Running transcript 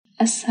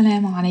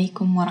Assalamu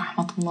alaikum wa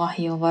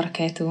rahmatullahi wa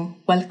barakatuh.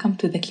 Welcome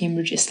to the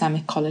Cambridge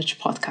Islamic College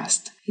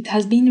podcast. It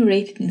has been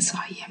narrated in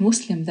Sahih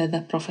Muslim that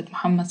the Prophet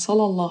Muhammad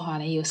sallallahu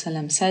alaihi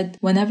wasallam said,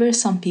 whenever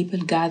some people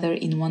gather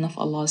in one of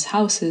Allah's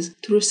houses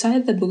to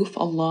recite the Book of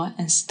Allah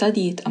and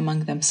study it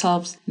among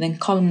themselves, then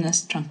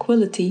calmness,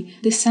 tranquility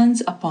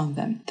descends upon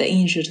them. The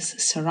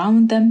angels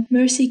surround them,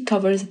 mercy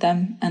covers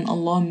them, and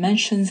Allah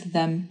mentions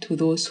them to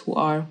those who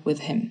are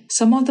with Him.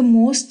 Some of the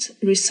most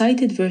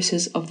recited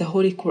verses of the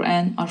Holy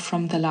Quran are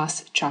from the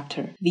last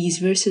chapter. These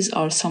verses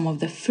are some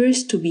of the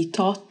first to be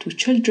taught to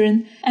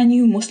children and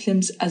new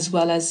Muslims, as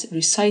well as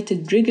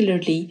recited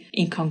regularly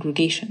in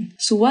congregation.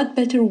 So what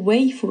better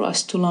way for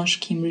us to launch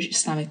Cambridge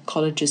Islamic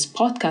College's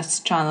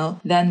podcast channel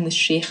than with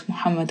Sheikh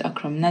Muhammad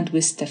Akram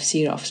Nadwi's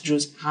Tafsir of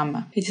Juz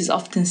Amma. It is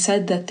often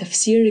said that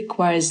tafsir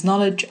requires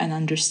knowledge and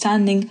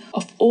understanding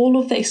of all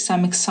of the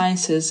Islamic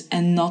sciences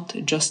and not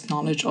just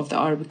knowledge of the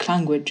Arabic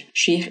language.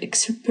 Sheikh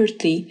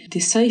expertly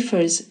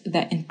deciphers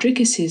the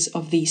intricacies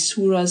of these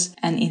surahs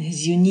and in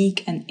his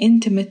unique and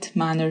intimate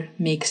manner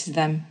makes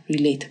them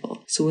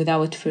relatable. So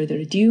without further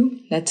ado,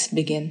 let's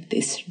begin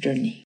this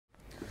journey.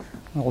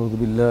 أعوذ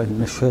بالله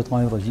من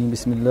الشيطان الرجيم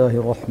بسم الله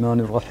الرحمن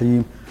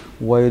الرحيم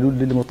ويل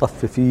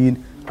للمطففين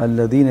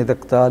الذين إذا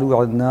اكتالوا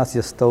على الناس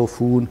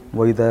يستوفون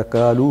وإذا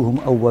كالوهم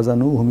أو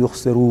وزنوهم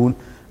يخسرون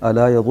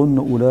ألا يظن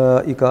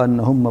أولئك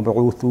أنهم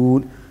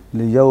مبعوثون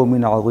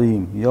ليوم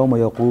عظيم يوم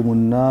يقوم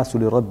الناس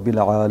لرب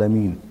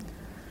العالمين.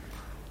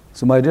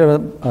 So my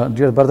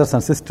dear brothers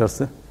and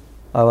sisters,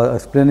 I was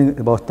explaining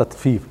about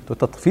tatfif. So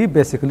tatfif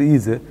basically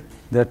is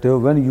that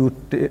when you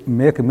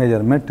make a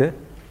measurement,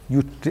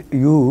 you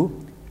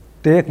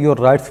take your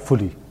rights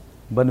fully.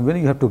 But when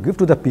you have to give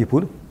to the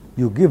people,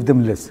 you give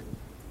them less.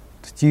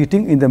 It's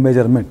cheating in the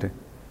measurement.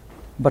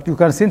 But you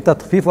can see in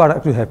tatfif what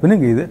actually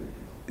happening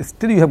is,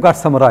 still you have got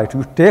some rights.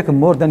 You take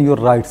more than your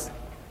rights.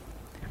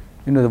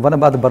 One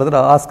of the brothers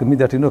asked me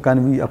that,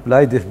 can we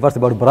apply this verse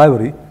about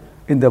bribery?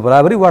 In the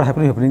bribery, what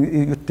happening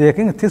is you're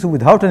taking things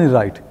without any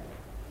right.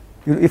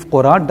 If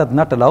Quran does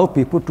not allow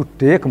people to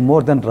take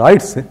more than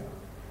rights,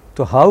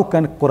 so how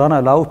can Quran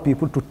allow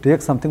people to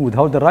take something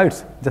without the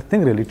rights? The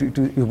thing really, it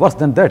is worse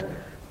than that.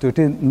 So it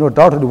is no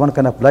doubt that one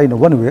can apply in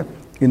one way.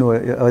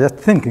 I was just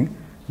thinking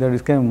that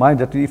it came in mind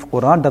that if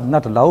Quran does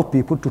not allow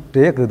people to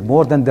take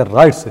more than their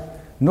rights,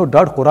 no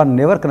doubt Quran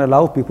never can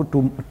allow people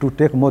to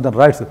take more than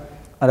rights.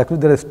 And actually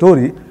there is a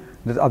story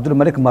that Abdul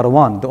Malik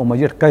Marwan, the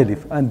Umayyad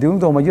Caliph, and during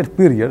the Umayyad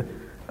period,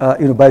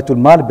 Baytul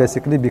Mal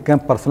basically became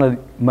personal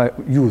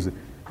use.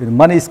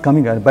 Money is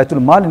coming, and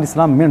Baytul Mal in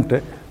Islam meant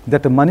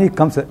that money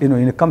comes,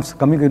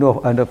 coming, and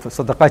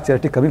sadaqah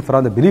charity coming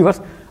from the believers,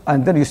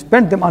 and then you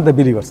spend them on the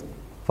believers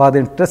for the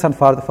interest and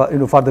for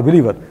the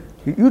believer.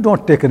 You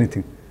don't take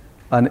anything.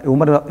 And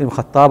Umar ibn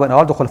Khattab and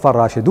all the Khulafa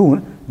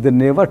Rashidun, they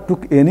never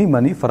took any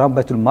money from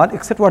Baytul Mal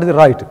except what is the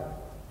right.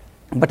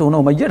 But when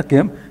Umayyad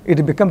came,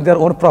 it became their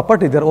own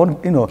property, their own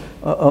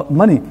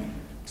money.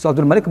 So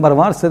Abdul Malik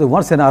Marwan said,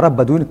 once an Arab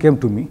Bedouin came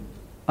to me,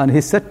 and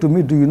he said to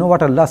me, do you know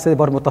what Allah said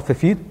about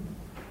Mutaffifin?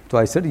 So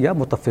I said, yeah,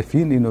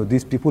 Mutaffifin,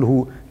 these people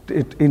who,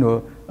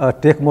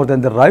 take more than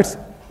their rights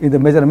in the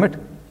measurement.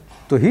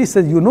 So he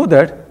said, you know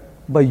that,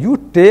 but you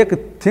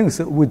take things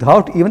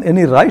without even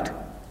any right.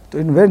 So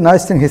in very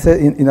nice thing he said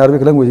in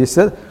Arabic language, he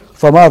said,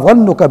 فَمَا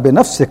ظَنُّكَ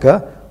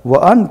بِنَفْسِكَ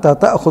وَأَنْتَ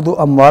تَأْخُذُ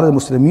أَمْوَالَ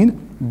الْمُسْلِمِينَ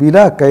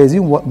بِلَا كَيْلٍ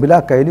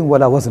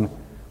وَلَا وَزْنٍ.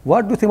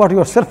 What do you think about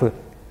yourself?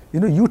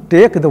 You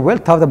take the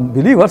wealth of the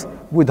believers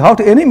without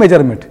any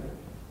measurement.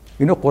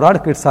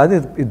 Quran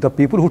criticizes the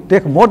people who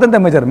take more than the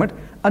measurement,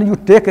 and you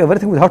take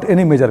everything without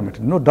any measurement.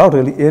 No doubt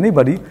really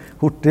anybody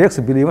who takes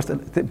believers,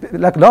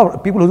 like now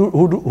people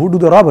who do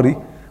the robbery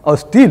or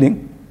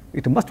stealing,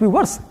 it must be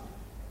worse.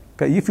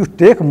 If you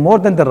take more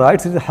than the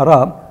rights, it is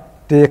haram.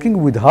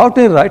 Taking without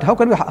any right, how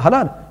can it be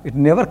halal? It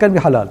never can be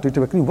halal. It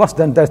is actually worse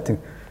than that thing.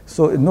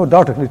 So no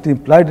doubt it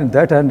implied in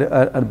that,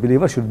 and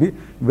believers should be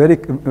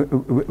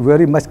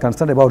very much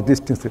concerned about these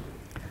things.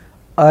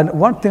 And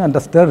one thing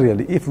understand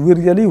really, if we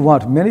really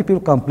want, many people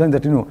complain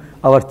that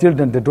our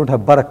children, they don't have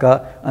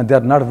barakah and they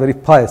are not very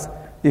pious.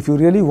 If you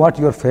really want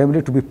your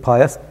family to be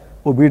pious,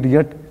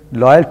 obedient,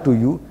 loyal to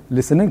you,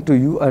 listening to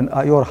you, and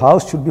your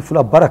house should be full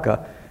of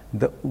barakah,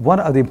 one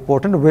of the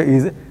important way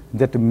is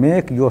that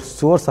make your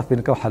source of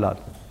income halal.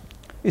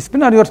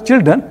 Spend on your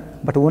children,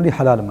 but only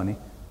halal money.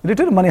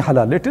 Little money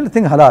halal, little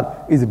thing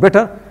halal is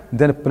better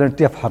than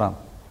plenty of haram.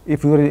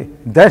 If you really,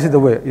 that is the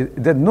way,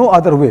 there is no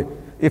other way.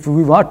 If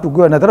we want to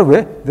go another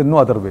way, there is no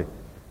other way.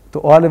 So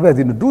always,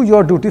 do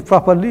your duty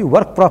properly,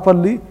 work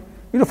properly.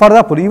 For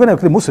example, even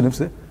if the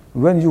Muslims,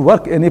 when you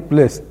work any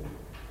place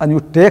and you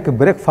take a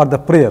break for the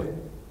prayer,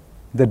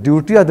 the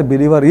duty of the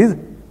believer is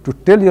to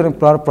tell your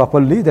employer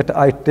properly that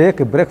I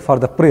take a break for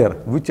the prayer,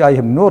 which I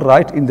have no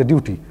right in the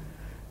duty.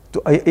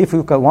 So if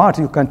you want,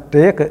 you can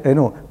take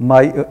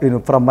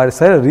from my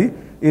salary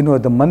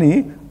the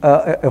money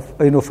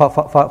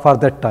for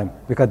that time,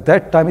 because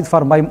that time is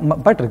for my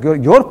better.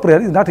 Your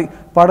prayer is not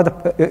part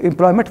of the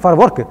employment for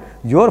work.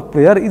 Your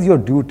prayer is your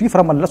duty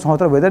from Allah subhanahu wa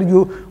ta'ala, whether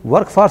you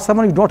work for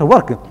someone, you don't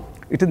work.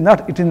 It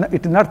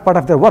is not part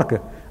of their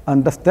work.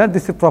 Understand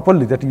this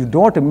properly, that you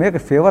don't make a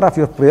favor of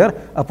your prayer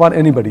upon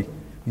anybody.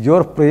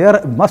 Your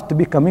prayer must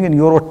be coming in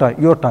your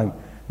time.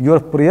 Your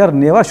prayer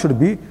never should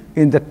be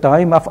in the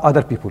time of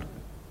other people,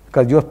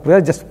 because your prayer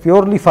is just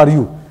purely for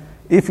you.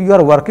 If you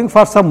are working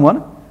for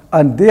someone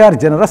and they are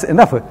generous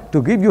enough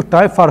to give you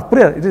time for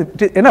prayer,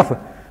 it is enough.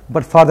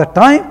 But for the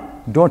time,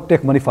 don't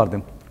take money for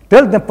them.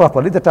 Tell them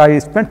properly that I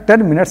spend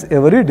 10 minutes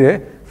every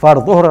day for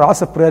Dhuhr or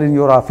Asr prayer in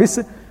your office,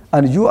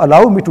 and you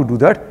allow me to do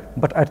that,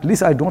 but at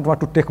least I don't want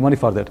to take money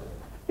for that.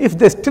 If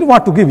they still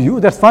want to give you,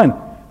 that's fine.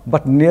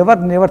 But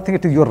never think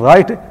it is your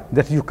right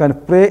that you can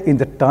pray in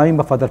the time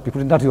of other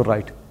people. It's not your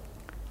right.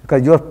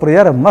 Because your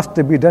prayer must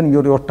be done in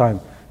your time.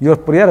 Your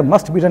prayer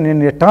must be done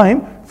in a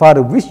time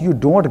for which you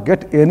don't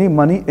get any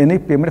money, any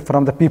payment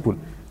from the people.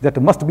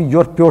 That must be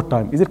your pure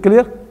time. Is it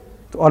clear?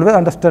 So always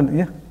understand,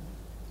 yeah?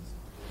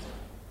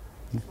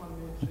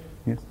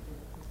 Yeah.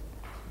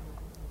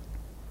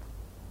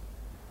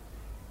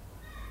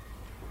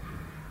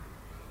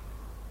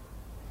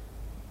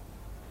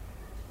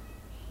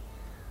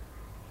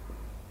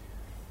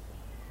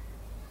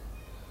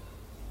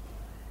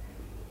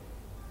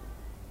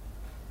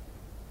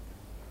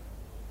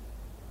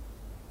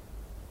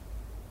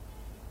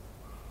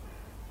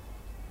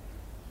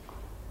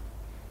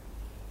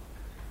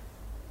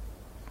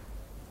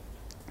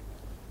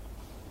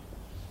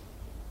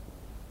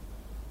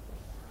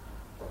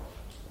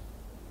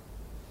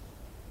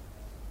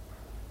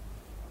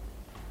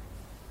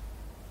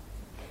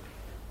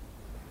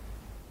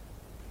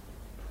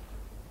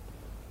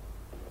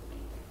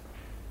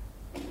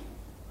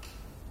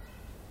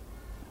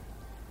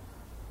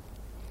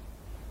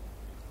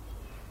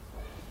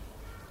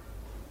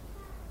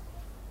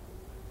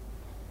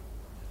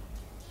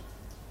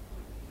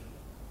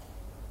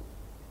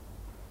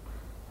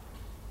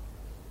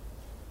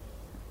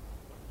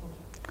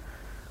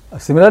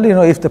 Similarly,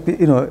 if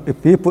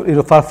if people,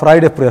 for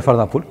Friday prayer, for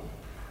example,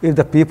 if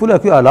the people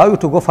actually allow you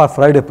to go for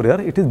Friday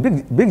prayer, it is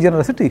big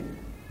generosity,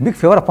 big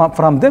favor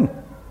from them.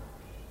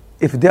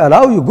 If they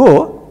allow you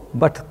go,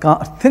 but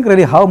think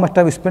really how much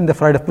time you spend the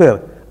Friday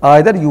prayer.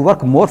 Either you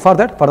work more for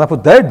that, for example,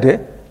 that day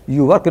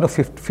you work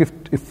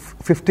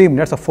 15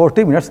 minutes or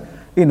 40 minutes,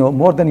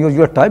 more than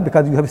your time,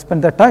 because you have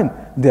spent that time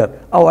there.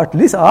 Or at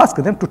least ask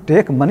them to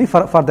take money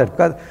for that,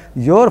 because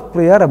your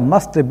prayer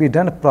must be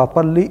done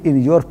properly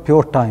in your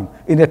pure time,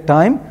 in a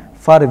time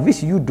for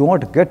which you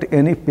don't get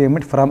any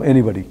payment from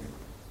anybody.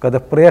 Because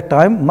the prayer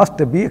time must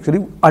be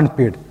actually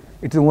unpaid.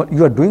 It is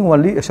you are doing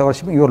only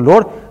worshiping your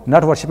Lord,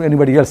 not worshiping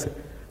anybody else.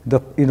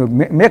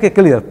 Make it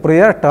clear,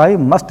 prayer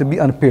time must be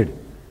unpaid.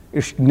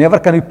 It never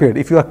can be paid.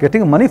 If you are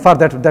getting money for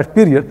that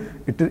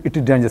period, it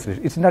is dangerous.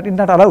 It's not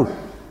allowed.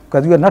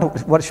 Because you are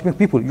not worshipping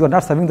people, you are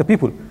not serving the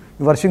people,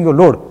 you are worshipping your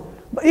Lord.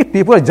 But if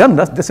people are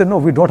generous, they say, no,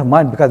 we don't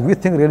mind, because we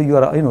think really you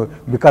are,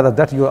 because of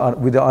that you are,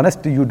 with the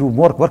honesty you do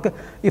more work.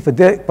 If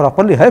they are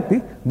properly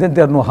happy, then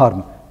there is no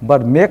harm.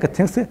 But make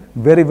things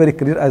very, very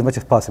clear as much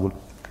as possible.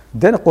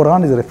 Then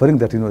Quran is referring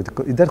that,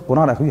 that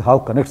Quran actually how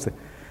connects.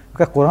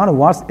 Because Quran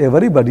wants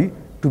everybody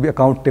to be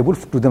accountable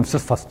to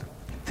themselves first.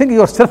 Think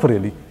yourself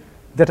really.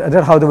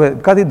 That's how the way,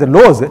 because in the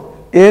laws,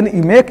 and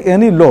you make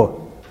any law,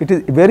 it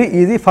is very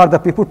easy for the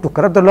people to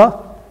corrupt the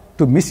law,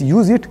 to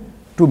misuse it,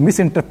 to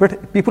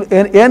misinterpret people.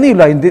 Any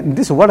law in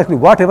this world, actually,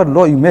 whatever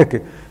law you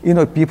make,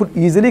 people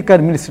easily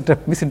can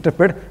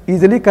misinterpret,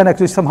 easily can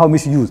actually somehow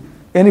misuse.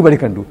 Anybody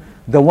can do.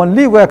 The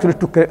only way actually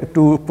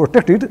to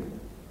protect it,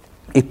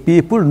 if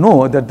people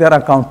know that they are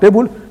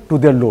accountable to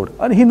their Lord,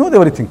 and He knows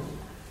everything.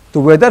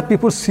 So whether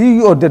people see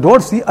you or they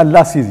don't see,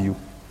 Allah sees you.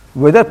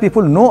 Whether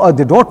people know or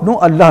they don't know,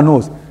 Allah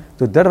knows.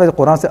 So that's why the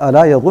Quran says,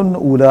 "Ala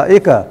yadhunnu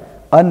ulaika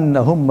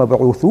annahum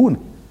mab'uthun."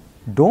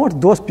 Don't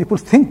those people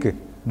think,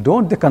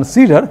 don't they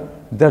consider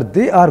that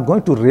they are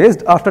going to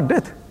raised after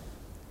death?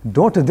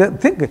 Don't they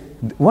think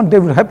one day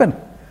will happen?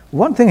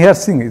 One thing here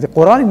saying, the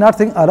Quran is not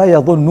saying ala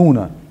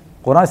yadhunnuna.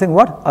 Quran is saying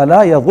what?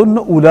 Ala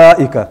yadhunnu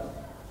ulaika.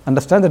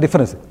 Understand the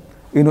difference?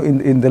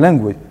 In the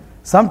language.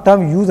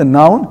 Sometimes use a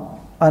noun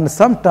and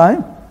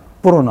sometimes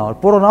pronoun.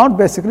 Pronoun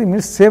basically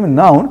means same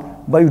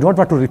noun, but you don't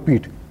want to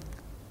repeat.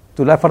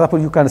 So like for example,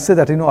 you can say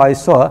that, I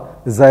saw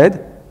Zaid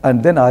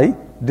and then I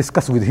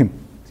discussed with him.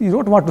 So you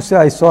don't want to say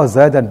I saw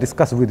Zaid and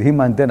discussed with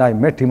him and then I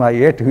met him, I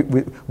ate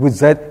with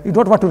Zaid. You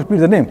don't want to repeat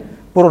the name.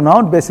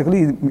 Pronoun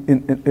basically,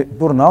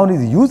 pronoun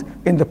is used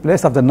in the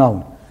place of the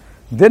noun.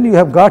 Then you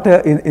have got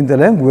in the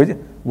language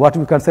what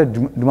we can say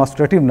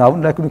demonstrative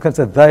noun, like you can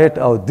say that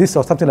or this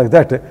or something like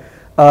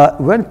that.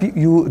 When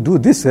you do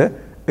this in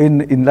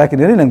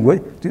any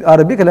language, in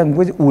Arabic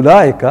language,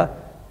 ulaika,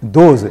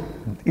 those,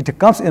 it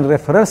comes in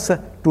reference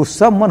to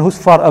someone who's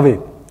far away.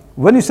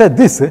 When you say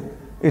this, it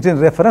is in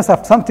reference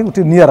of something which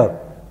is nearer.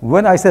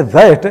 When I say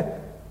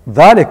that,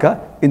 dhalika,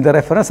 in the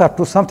reference of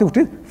to something which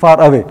is far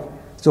away.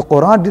 So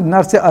Quran did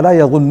not say ala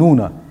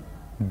yadhunnuna.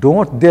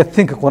 Don't they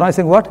think. Quran is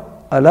saying what?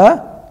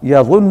 Ala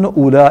yadhunnu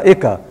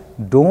ulaika.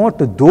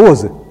 Don't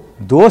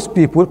those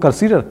people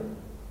consider.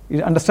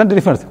 You understand the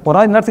difference?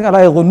 Quran is not saying ala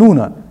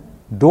yadhunnuna.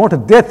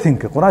 Don't they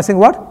think. Quran is saying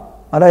what?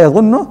 Ala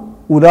yadhunnu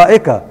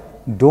ulaika.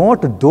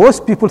 Don't those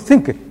people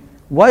think.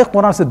 Why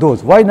Quran says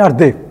those? Why not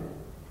they?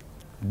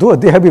 Though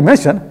they have been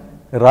mentioned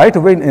right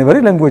away in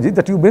every language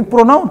that you bring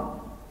pronoun.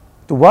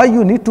 So why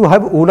you need to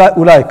have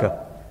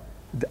ulaika?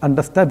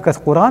 Understand, because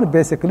Quran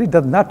basically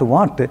does not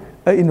want to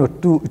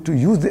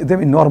use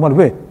them in normal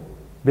way.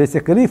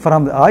 Basically,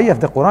 from the eye of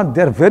the Quran,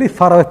 they are very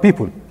far away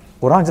people.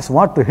 Quran just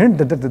want to hint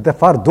that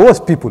for those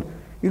people,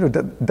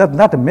 that does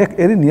not make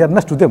any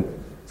nearness to them.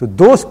 So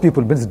those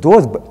people means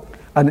those,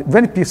 and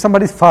when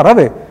somebody is far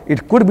away,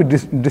 it could be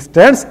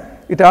distance.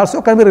 It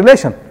also can be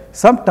relation.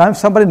 Sometimes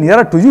somebody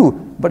nearer to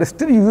you, but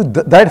still you use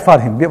that for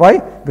him. Why?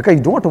 Because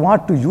you don't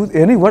want to use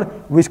any word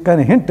which can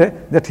hint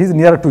that he is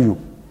nearer to you.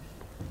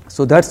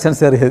 So that sense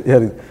here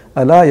is,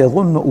 Ala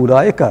yazunnu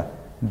ulaika.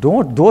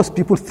 Don't those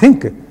people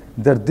think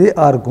that they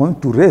are going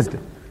to raise?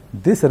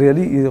 This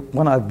really is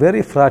one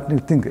very frightening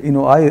thing.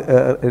 I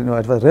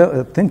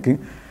was thinking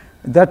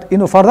that,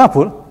 for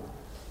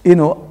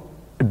example,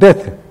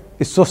 death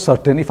is so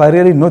certain. If I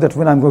really know that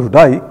when I'm going to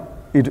die,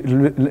 it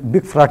will be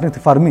big frightening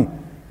for me.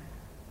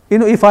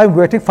 If I'm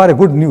waiting for a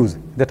good news,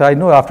 that I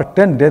know after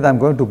 10 days I'm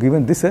going to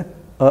give this a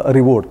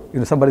reward.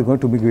 Somebody is going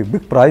to give a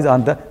big prize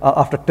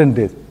after 10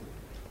 days.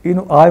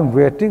 I'm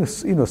waiting,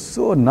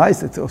 so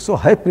nice, so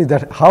happy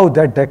that how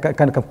that day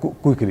can come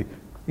quickly.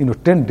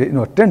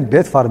 10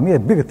 days for me a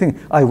big thing.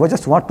 I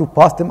just want to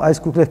pass them as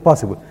quickly as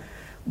possible.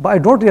 But I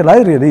don't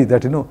realize really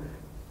that,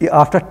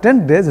 after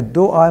 10 days,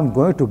 though I am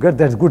going to get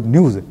that good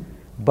news,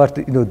 but,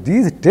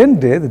 these 10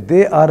 days,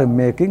 they are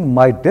making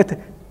my death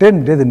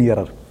 10 days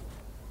nearer.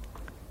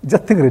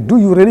 Just think, do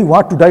you really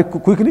want to die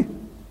quickly?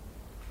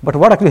 But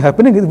what actually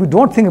happening is we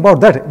don't think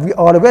about that. We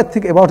always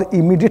think about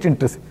immediate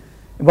interest,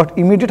 about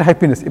immediate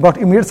happiness, about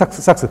immediate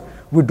success.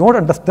 We don't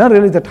understand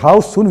really that how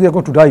soon we are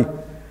going to die.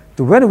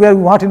 So when we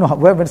want,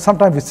 when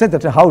sometimes we say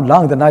that how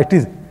long the night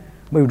is,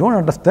 but we don't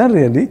understand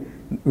really,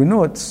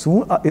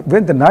 soon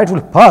when the night will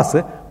pass,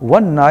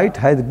 one night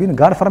has been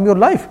gone from your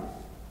life.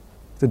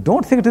 So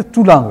don't think it is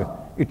too long.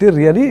 It is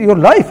really your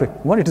life.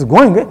 When it is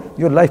going,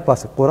 your life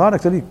passes. Quran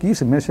actually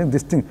keeps mentioning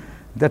this thing,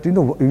 that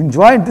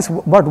enjoy this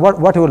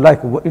what you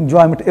like,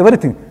 enjoyment,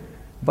 everything.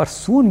 But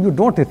soon you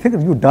don't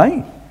think you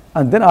die,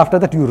 and then after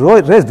that you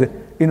raised to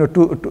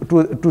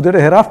the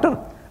hereafter.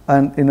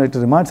 And it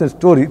reminds a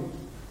story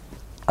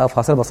of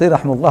Hasan Basri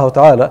rahimahullah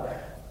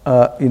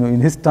ta'ala. In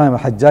his time,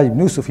 Hajjaj ibn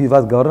Yusuf, he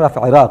was governor of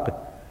Iraq,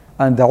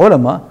 and the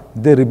ulama,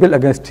 they rebelled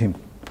against him.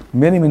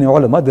 Many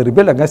ulama, they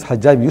rebelled against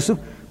Hajjaj ibn Yusuf,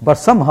 but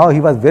somehow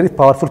he was a very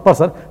powerful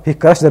person. He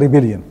crushed the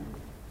rebellion.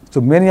 So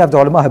many of the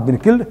ulama have been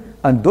killed,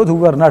 and those who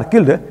were not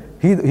killed,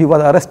 he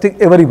was arresting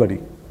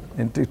everybody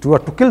and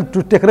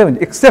to take revenge.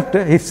 Except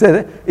he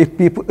said,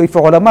 if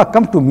ulama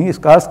come to me,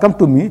 scholars come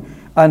to me,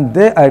 and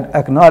they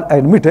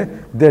admit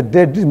that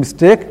they did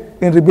mistake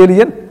in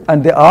rebellion,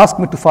 and they ask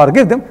me to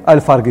forgive them,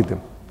 I'll forgive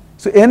them.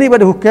 So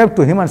anybody who came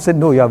to him and said,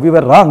 no, yeah, we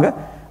were wrong,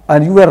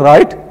 and you were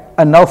right,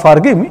 and now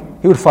forgive me,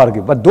 he will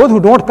forgive. But those who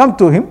don't come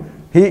to him,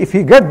 if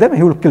he get them,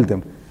 he will kill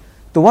them.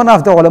 So one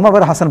of the ulama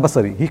were Hasan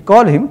Basri. He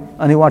called him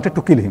and he wanted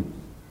to kill him.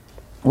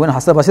 When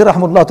Hasan Basri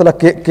rahimahullah ta'ala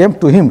came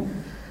to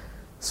him,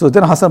 so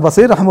then Hasan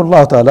Basri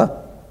rahimahullah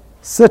ta'ala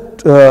said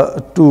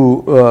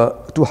to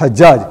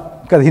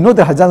Hajjaj, because he knows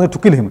that Hajjaj is going to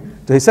kill him.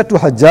 So he said to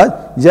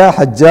Hajjaj, Ya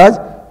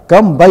Hajjaj,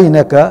 kam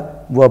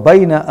baynaka wa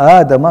bayna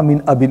Adama min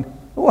abin.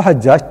 Oh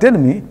Hajjaj, tell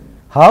me,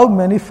 how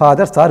many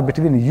fathers are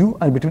between you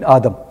and between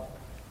Adam?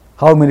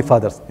 How many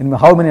fathers?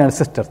 How many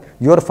ancestors?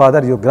 Your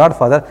father, your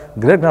grandfather,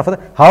 great-grandfather.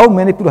 How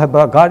many people have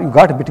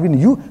got between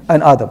you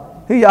and Adam?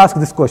 He asked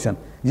this question.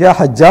 Ya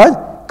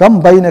Hajjaj,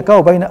 kam baynaka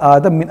wa bayna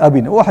Adam min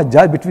abin. Oh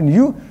Hajjaj, between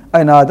you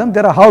and Adam,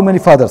 there are how many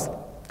fathers?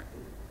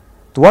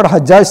 So what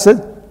Hajjaj said?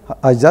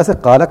 Hajjaj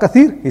said, Qala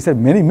kathir. He said,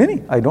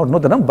 many. I don't know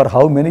the number,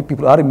 how many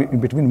people are in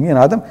between me and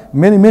Adam.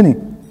 Many.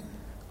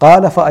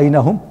 Qala fa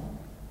aynahum.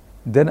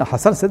 Then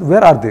Hasan said,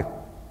 where are they?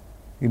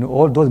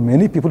 All those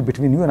many people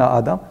between you and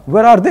Adam,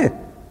 where are they?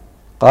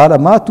 Qala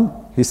matu.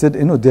 He said,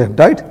 they have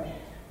died.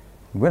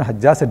 When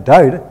Hajjaj said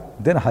died,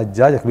 then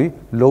Hajjaj actually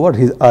lowered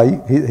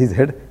his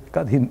head.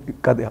 Because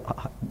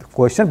the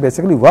question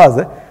basically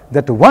was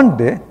that one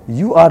day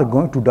you are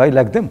going to die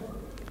like them.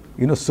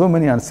 So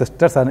many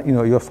ancestors and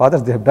your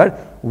fathers, they have died.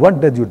 One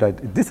day you died.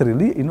 This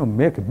really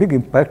make a big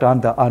impact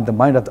on the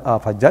mind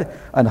of Hajjaj,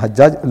 and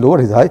Hajjaj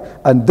lowered his eye,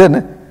 and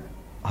then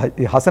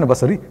Hasan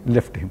Basri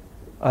left him.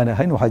 And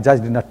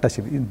Hajjaj did not touch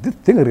him. This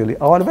thing really,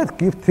 always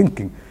keep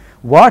thinking,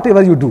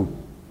 whatever you do,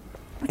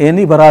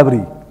 any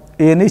bribery,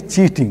 any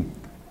cheating,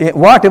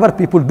 whatever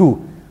people do,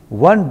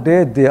 one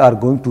day they are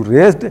going to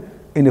raise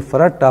in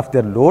front of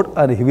their Lord,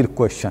 and he will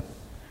question.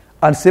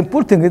 And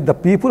simple thing is, the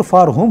people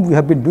for whom we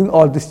have been doing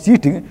all this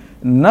cheating,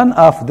 none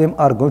of them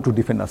are going to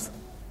defend us.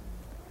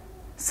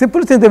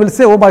 Simple thing, they will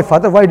say, oh my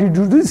father, why did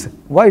you do this?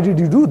 Why did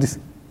you do this?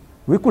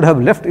 We could have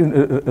lived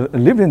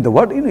in the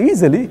world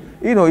easily,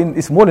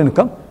 in small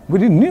income. We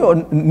didn't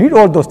need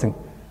all those things.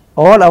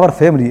 All our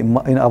family,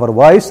 our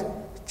wives,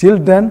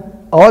 children,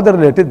 all the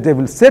relatives, they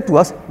will say to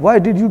us, why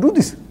did you do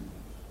this?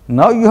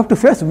 Now you have to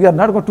face, we are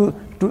not going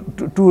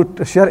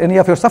to share any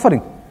of your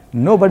suffering.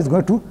 Nobody is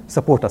going to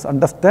support us.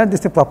 Understand this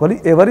thing properly.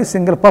 Every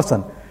single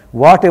person,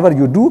 whatever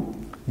you do,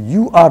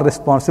 You are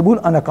responsible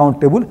and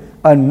accountable,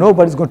 and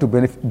nobody is going to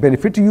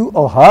benefit you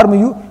or harm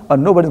you,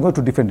 and nobody is going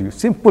to defend you.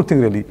 Simple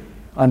thing really.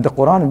 And the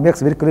Quran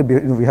makes very clear,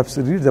 we have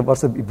read the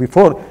verse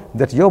before,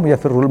 that يَوْمَ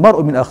يَفِرُّ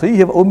الْمَرْءُ مِنْ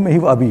أَخِيهِ وَأُمِّهِ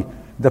وَأَبِيهِ.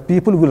 The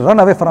people will run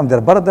away from their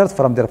brothers,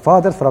 from their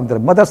fathers, from their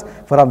mothers,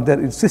 from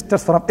their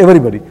sisters, from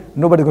everybody.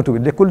 Nobody is going to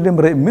be. لِكُلِّ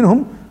امْرِئٍ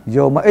مِّنْهُمْ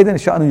يَوْمَئِذٍ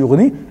شَأْنٌ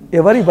يُغْنِيهِ.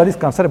 Everybody is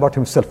concerned about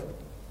himself.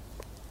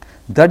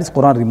 That is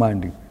Quran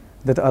reminding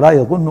that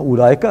أَلَا يَظُنُّ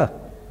أُولَٰئِكَ.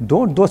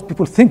 Don't those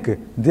people think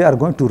they are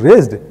going to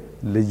raise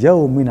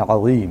لِيَوْمٍ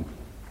عَظِيمٍ,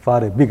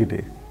 for a big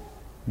day.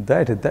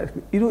 That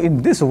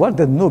in this world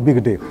there is no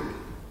big day.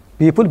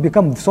 People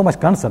become so much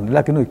concerned,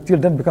 like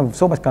children become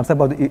so much concerned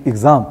about the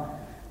exam.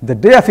 The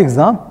day of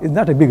exam is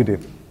not a big day.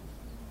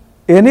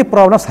 Any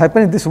problems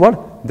happen in this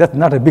world, that's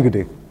not a big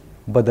day.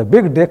 But the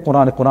big day,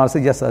 Quran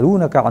says,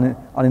 يَسْأَلُونَكَ عَنِ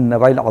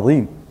النَّبَإِ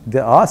الْعَظِيمِ. They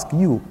ask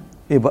you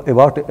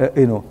about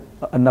النَّبَأُ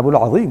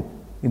الْعَظِيمِ.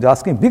 They're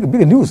asking big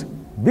news.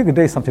 Big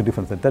day is something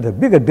different. That a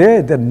big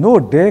day, that no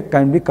day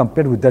can be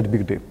compared with that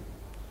big day.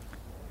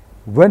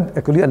 When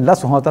actually Allah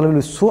subhanahu wa ta'ala will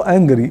be so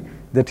angry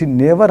that He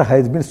never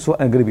has been so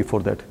angry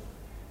before that.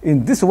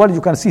 In this world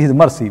you can see His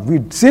mercy.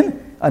 We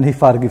sin and He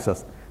forgives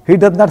us. He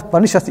does not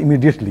punish us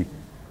immediately.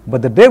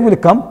 But the day will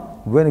come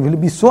when He will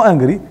be so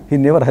angry, He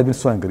never has been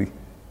so angry.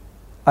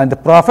 And the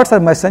prophets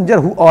and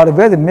messengers who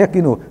always make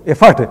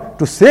effort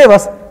to save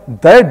us,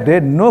 that day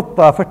no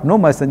prophet, no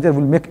messenger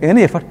will make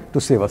any effort to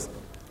save us.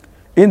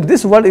 In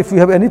this world, if we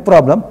have any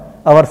problem,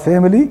 our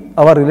family,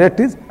 our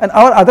relatives, and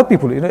our other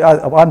people,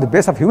 on the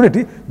base of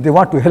humanity, they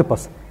want to help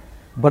us.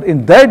 But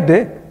in that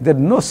day, there is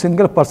no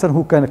single person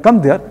who can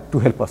come there to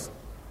help us.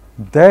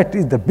 That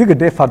is the big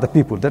day for the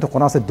people. That the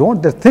Quran says,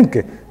 don't they think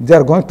they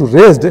are going to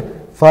raise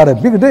for a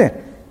big day.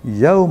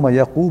 يَوْمَ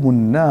يَقُومُ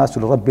النَّاسُ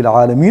لِرَبِّ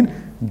الْعَالَمِينَ.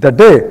 The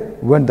day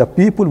when the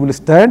people will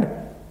stand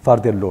for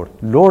their Lord,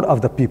 Lord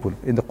of the people.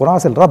 In the Quran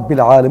says, رَبِّ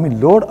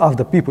الْعَالَمِينَ, Lord of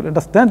the people.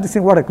 Understand this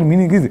thing, what actually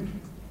meaning is.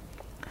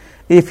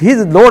 If He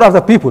is Lord of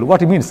the people,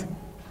 what it means?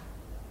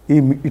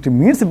 It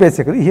means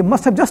basically He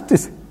must have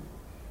justice.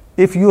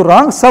 If you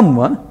wrong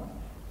someone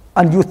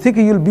and you think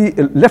you will be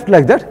left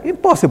like that,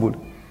 impossible.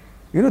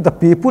 The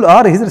people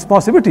are His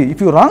responsibility.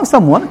 If you wrong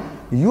someone,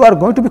 you are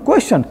going to be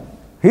questioned.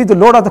 He is the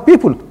Lord of the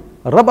people,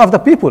 Rabb of the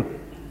people.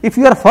 If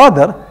you are a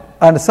father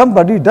and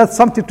somebody does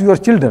something to your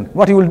children,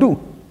 what you will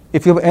do?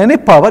 If you have any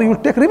power, you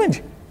will take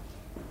revenge.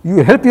 You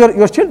will help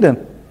your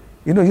children.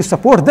 You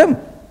support them.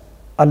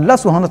 Allah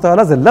subhanahu wa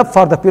ta'ala's love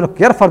for the people,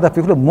 care for the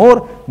people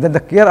more than the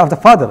care of the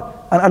father.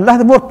 And Allah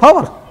has more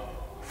power.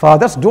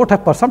 Fathers don't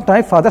have, for some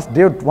time, fathers,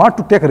 they want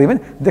to take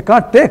revenge, they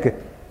can't take.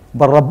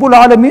 But Rabbul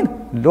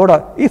Alameen, Lord,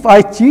 if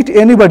I cheat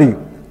anybody,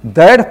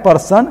 that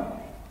person,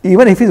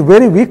 even if he is a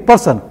very weak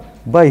person,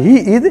 but he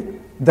is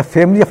the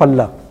family of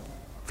Allah,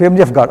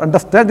 family of God.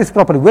 Understand this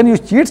properly. When you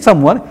cheat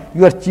someone,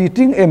 you are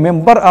cheating a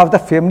member of the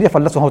family of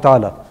Allah subhanahu wa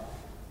ta'ala.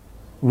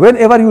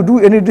 Whenever you do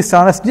any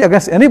dishonesty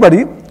against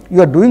anybody,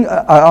 you are doing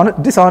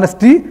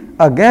dishonesty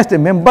against a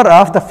member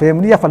of the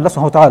family of Allah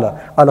subhanahu wa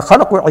ta'ala.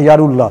 Al-khalqu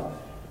iyalullah.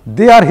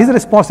 They are His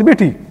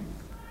responsibility.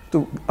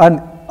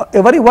 And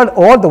every word,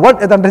 all the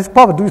world is under His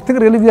power. Do you think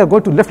really we are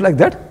going to live like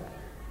that?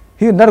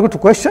 He is not going to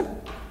question.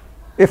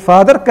 A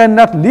father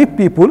cannot leave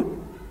people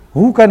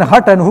who can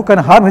hurt and who can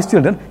harm his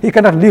children. He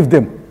cannot leave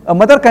them. A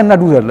mother cannot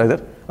do that like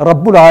that.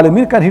 Rabbul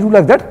Alameen, can he do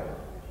like that?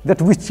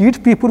 That we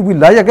cheat people, we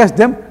lie against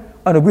them,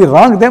 and we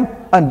wrong them,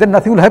 and then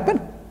nothing will happen?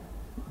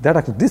 That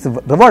actually,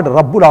 the word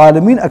Rabbul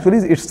Alameen actually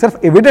is itself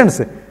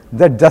evidence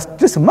that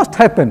justice must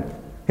happen.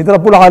 He is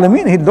Rabbul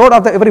Alameen, He is Lord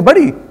of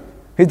everybody.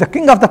 He is the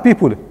King of the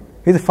people.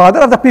 He is the Father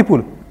of the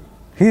people.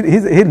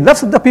 He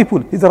loves the people.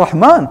 He is the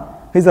Rahman.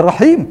 He is the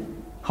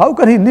Rahim. How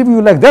can He leave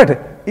you like that?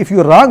 If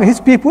you wrong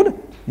His people,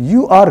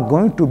 you are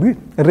going to be,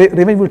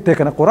 revenge will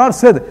taken. The Quran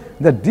said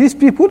that these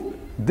people,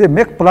 they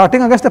make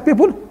plotting against the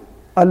people.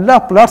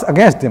 Allah plots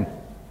against them.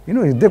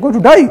 They're going to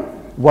die.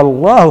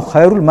 Wallahu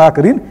khairul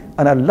makirin.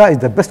 And Allah is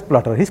the best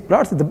plotter. His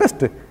plots is the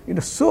best.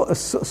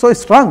 So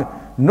strong.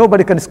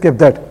 Nobody can escape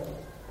that.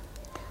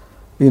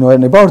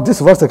 And about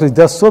this verse, actually,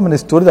 there are so many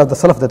stories of the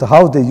Salaf that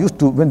how they used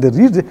to, when they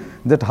read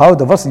that, how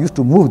the verse used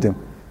to move them.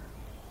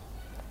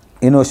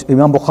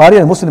 Imam Bukhari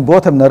and Muslim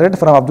both have narrated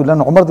from Abdullah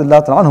and Umar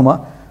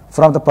anhuma,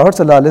 from the Prophet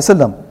sallallahu alaihi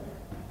wasallam.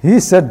 He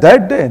said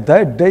that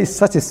day is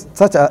such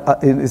a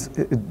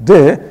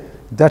day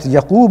that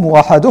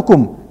yaqumu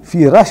ahadukum fi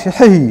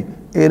rashihi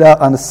ila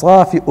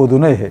ansafi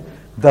udunayhi.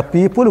 The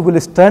people will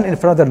stand in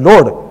front of the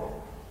Lord,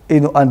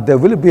 and they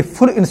will be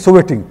full in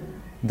sweating.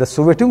 The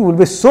sweating will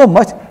be so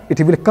much, it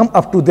will come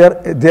up to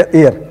their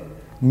ear.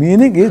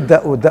 Meaning is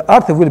the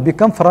earth will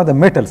become from the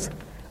metals,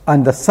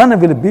 and the sun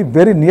will be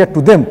very near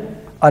to them,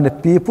 and the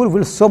people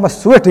will so much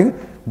sweating,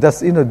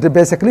 thus they're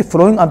basically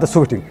flowing on the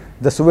sweating.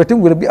 The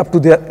sweating will be up to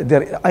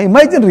their. I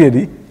imagine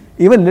really,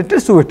 even little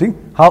sweating,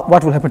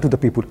 what will happen to the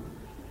people?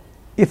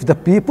 If the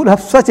people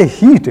have such a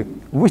heat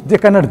which they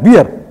cannot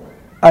bear,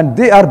 and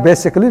they are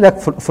basically like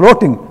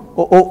floating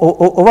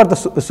over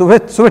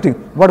the sweating,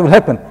 what will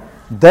happen?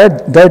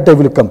 That day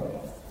will come.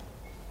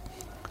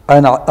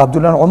 And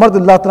Abdullah Umar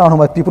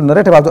anhuma, people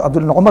narrate about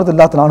Abdullah Umar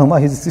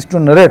anhuma, his sister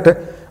narrate,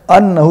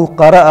 أنه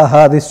قرأ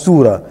هذه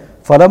السورة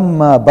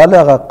فلما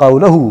بلغ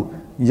قوله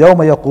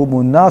يوم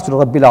يقوم الناس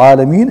لرب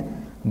العالمين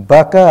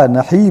بكى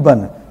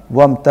نحيبا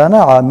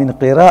وامتنع من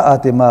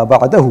قراءة ما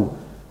بعده.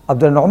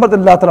 Abdullah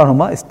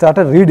Umar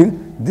started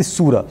reading this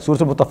surah, Surah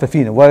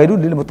Al-Mutaffifin, وَيْلٌ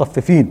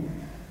لِلْمُطَفِّفِينَ,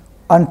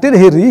 until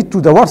he reached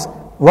to the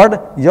word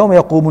يوم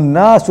يقوم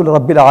الناس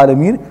لرب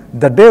العالمين,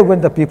 the day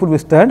when the people will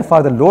stand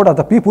for the Lord of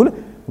the people.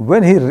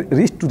 When he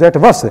reached to that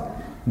verse,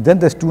 then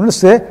the students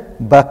say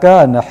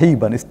baka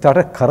nahiban, he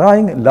started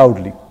crying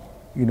loudly.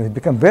 He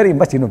became very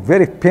much,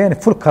 very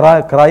painful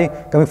crying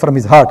coming from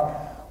his heart.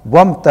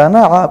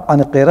 وَامْتَنَعَ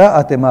عَنْ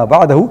قِرَاءَةِ مَا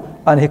بَعْدَهُ,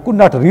 and he could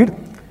not read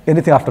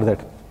anything after that.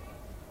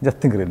 Just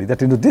think really that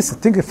this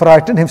thing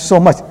frightened him so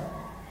much.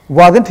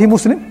 Wasn't he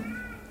Muslim?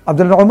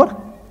 Abdullah Umar?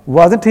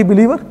 Wasn't he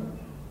believer?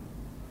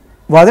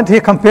 Wasn't he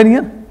a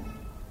companion?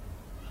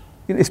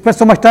 He spent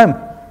so much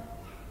time.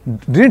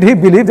 Didn't he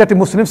believe that the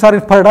Muslims are in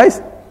paradise?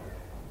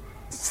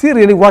 See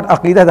really what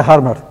Aqidah is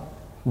harmed.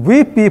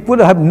 We people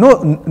have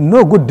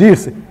no good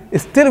deeds.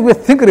 Still we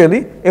think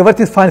really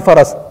everything is fine for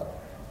us.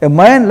 A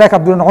man like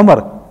Abdullah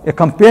Umar, a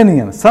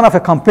companion, son of a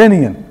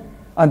companion,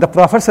 and the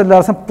Prophet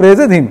ﷺ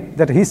praised him,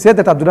 that he said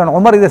that Abdullah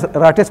Umar is the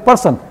righteous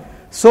person.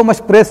 So much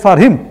praise for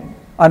him.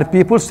 And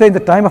people say in the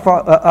time of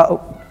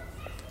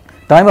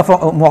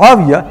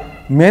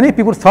Muawiyah, many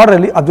people thought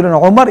really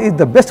Abdullah Umar is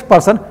the best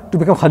person to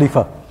become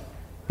Khalifa.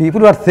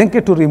 People were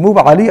thinking to remove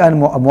Ali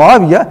and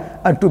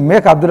Muawiyah and to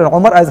make Abdullah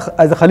Umar as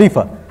a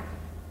Khalifa.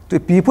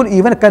 People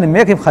even can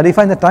make him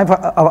Khalifa in the time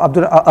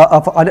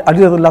of Ali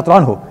radiallahu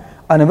anhu.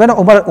 And when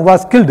Umar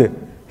was killed,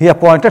 he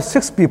appointed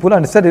 6 people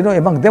and said,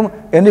 among them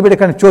anybody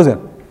can be chosen.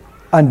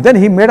 And then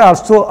he made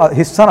also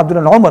his son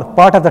Abdullah Umar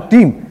part of the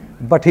team.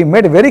 But he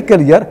made very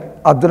clear,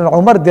 Abdullah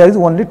Umar there is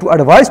only to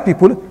advise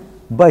people,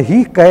 but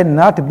he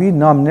cannot be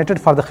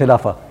nominated for the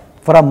Khilafah.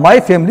 From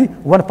my family,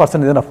 one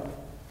person is enough,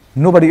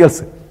 nobody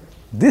else.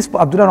 This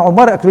Abdullah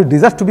Umar actually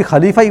deserves to be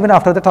Khalifa even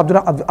after that,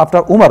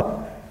 after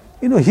Umar.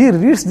 He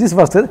reads these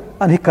verses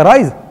and he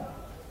cries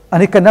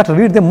and he cannot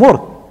read them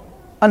more.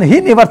 And he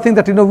never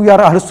thinks that, we are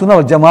Ahlus Sunnah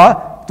wal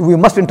Jama'ah, we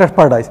must enter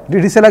paradise.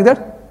 Did he say like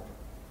that?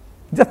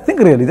 Just think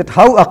really that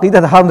how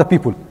Aqidah harm the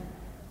people.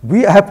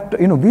 We have,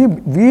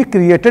 we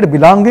created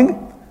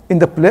belonging in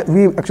the place,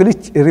 we actually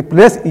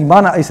replace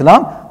Iman and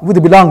Islam with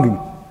belonging.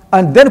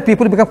 And then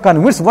people become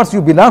convinced once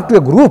you belong to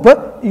a group,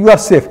 you are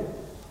safe.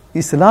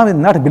 Islam is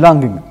not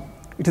belonging.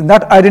 It is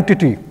not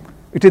identity.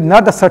 It is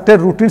not the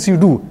certain routines you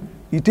do.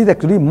 It is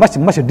actually much,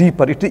 much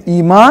deeper. It is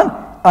Iman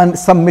and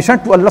submission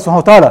to Allah subhanahu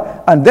wa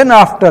ta'ala. And then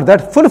after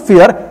that, full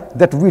fear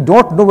that we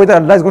don't know whether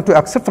Allah is going to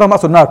accept from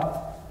us or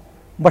not.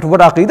 But what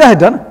Aqidah has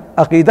done,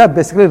 Aqidah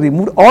basically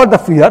removed all the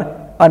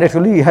fear and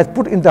actually has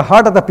put in the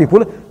heart of the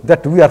people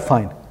that we are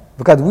fine.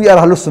 Because we are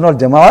Ahlus Sunnah wal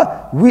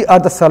Jama'ah, we are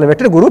the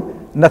salvated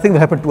group, nothing will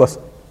happen to us.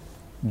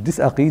 This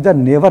Aqidah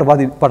never was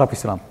part of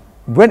Islam.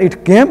 When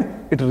it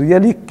came, it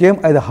really came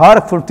as a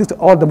harmful thing to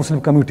all the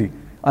Muslim community.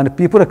 And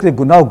people actually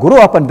now grow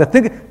up and they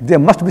think they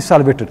must be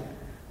salvated.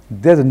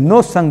 There is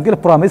no single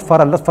promise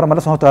from Allah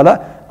subhanahu wa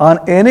ta'ala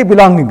on any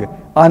belonging,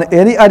 on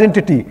any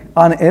identity,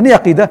 on any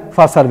aqidah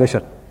for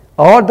salvation.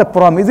 All the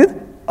promises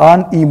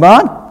on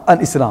Iman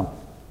and Islam.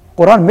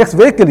 Quran makes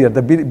very clear,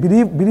 the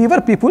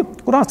believer people,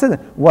 Quran says,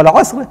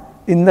 وَالْعَصْرِ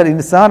إِنَّ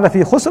الْإِنسَانَ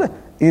لَفِي خُسْرٍ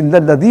إِلَّا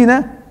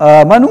الَّذِينَ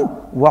آمَنُوا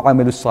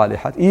وَعَمِلُوا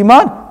الصَّالِحَاتِ.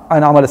 Iman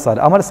and Amal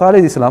Salih. Amal Salih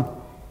is Islam.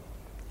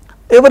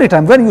 Every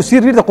time when you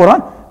read the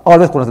Quran,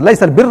 always Quran.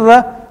 لَيْسَ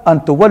الْبِرَّ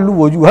أَن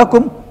تُوَلُّوا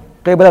وَجُوهَكُمْ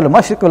قِبَلَ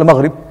الْمَشْرِقِ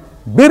وَالْمَغْرِبِ.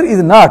 Bir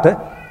is not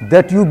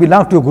that you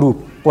belong to a group.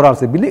 Quran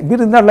says,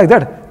 bir is not like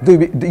that.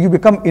 You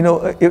become, you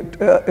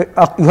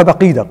have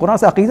aqidah. Quran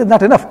says aqidah is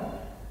not enough.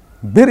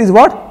 Bir is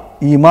what?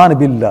 Iman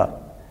billah.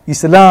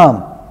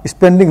 Islam,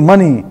 spending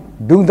money,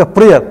 doing the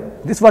prayer.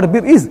 This is what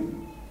bir is.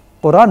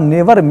 Quran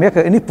never make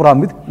any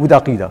promise with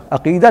aqidah.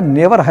 Aqidah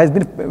never has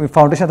been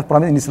foundation of the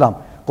promise in Islam.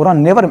 Quran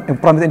never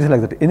promised anything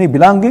like that. Any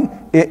belonging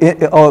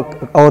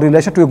or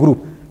relation to a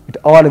group. It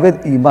always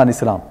Iman,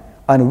 Islam.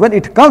 And when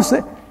it comes,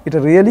 it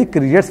really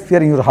creates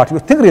fear in your heart. You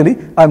think really,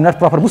 I am not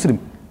proper Muslim.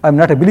 I am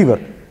not a believer.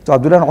 So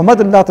Abdullah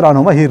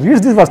Umar, he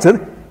reads these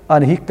verses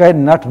and he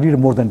cannot read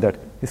more than that.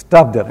 He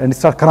stopped there and he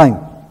started crying.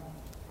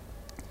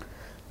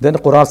 Then the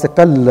Quran says,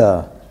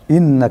 Kalla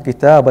inna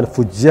kitab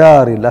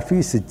al-fujjari lafi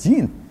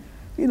sijjin.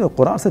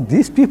 Quran says,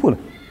 these people,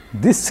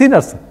 these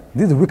sinners,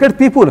 these wicked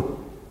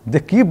people, they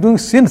keep doing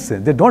sins.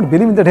 They don't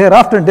believe in the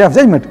hereafter and day of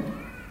judgment.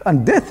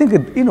 And they think,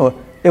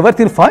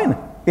 everything fine.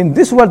 In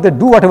this world, they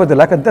do whatever they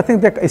like, and they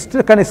think they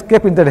still can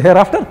escape in the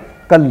hereafter.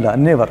 Kalla,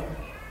 never.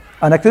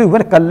 And actually,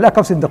 when Kalla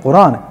comes in the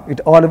Quran, it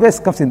always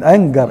comes in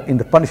anger, in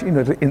the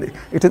punishment.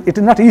 It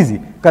is not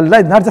easy. Kalla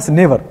is not just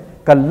never.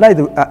 Kalla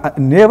is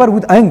never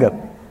with anger.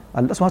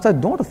 Allah subhanahu wa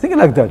ta'ala, don't think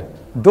like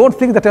that. Don't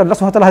think that Allah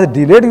subhanahu wa ta'ala has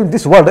delayed you in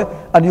this world,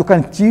 and you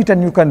can cheat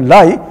and you can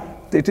lie.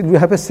 It will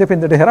happen safe in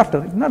the day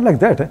hereafter. It's not like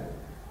that.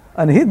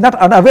 And He is not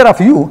unaware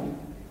of you.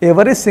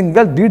 Every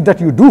single deed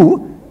that you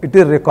do, it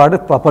is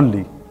recorded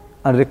properly.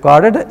 and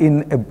recorded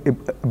in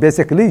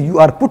basically you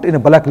are put in a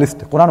blacklist.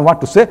 Quran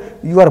want to say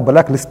you are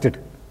blacklisted.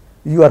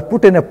 You are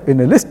put in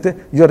a list.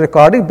 Your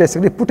recording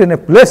basically put in a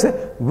place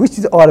which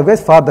is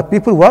always for the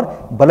people who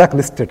are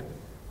blacklisted.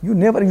 You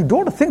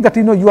don't think that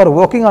you are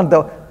working on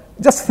the.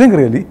 Just think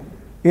really,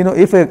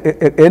 if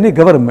any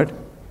government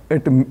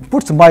it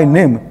puts my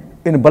name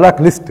in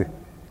blacklist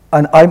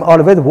and I'm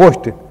always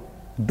watched.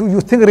 Do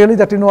you think really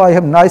that I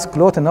have nice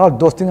clothes and all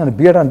those things and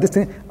beard and this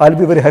thing? I'll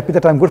be very happy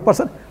that I'm a good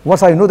person.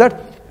 Once I know that,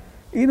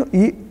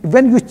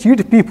 when you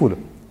cheat people,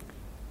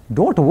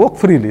 don't work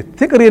freely.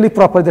 Think really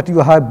properly that you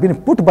have been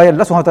put by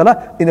Allah subhanahu wa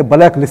ta'ala in a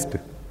blacklist.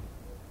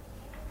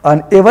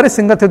 And every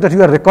single thing that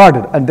you are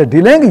recorded, and they're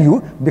delaying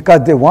you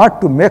because they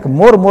want to make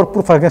more and more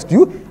proof against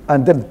you,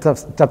 and then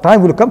the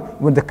time will come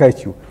when they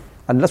catch you.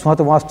 Allah subhanahu wa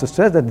ta'ala wants to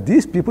say that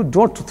these people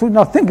do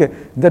not think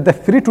that they're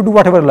free to do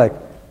whatever they like.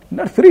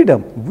 Not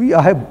freedom. We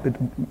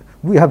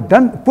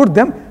have put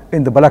them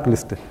in the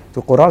blacklist.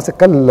 So Quran says,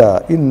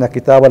 Kalla inna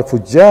kitab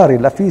al-fujjari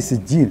lafi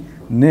sijjin.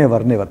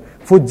 Never.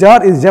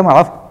 Fujjar is jama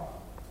of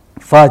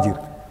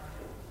fajir.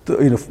 So,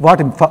 what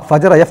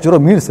fajara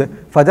yafjuru means?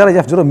 Fajara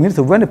yafjuru means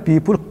when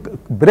people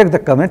break the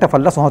covenant of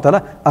Allah subhanahu wa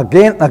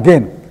ta'ala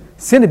again.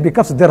 Sin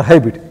becomes their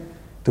habit.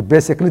 So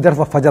basically that's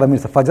what fajara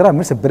means. Fajara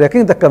means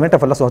breaking the covenant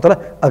of Allah subhanahu wa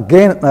ta'ala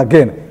again and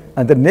again.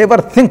 And they never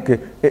think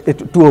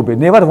to obey,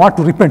 never want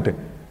to repent.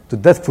 So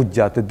that's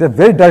fujjar. They're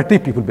very dirty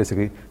people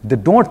basically. They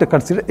don't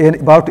consider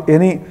about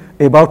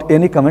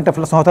any comment of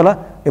Allah subhanahu wa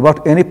ta'ala,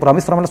 about any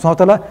promise from Allah subhanahu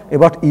wa ta'ala,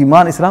 about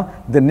Iman, Islam.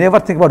 They never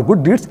think about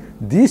good deeds.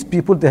 These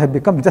people, they have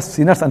become just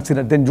sinners and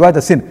sinners. They enjoy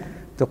the sin.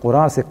 The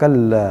Quran says,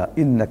 Kalla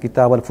inna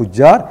kitab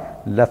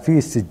al-fujjar lafi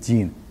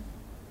sijjin.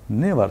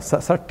 Never.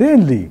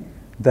 Certainly,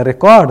 the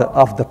record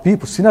of the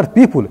people, sinner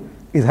people,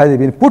 has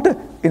been put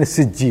in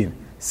sijjin.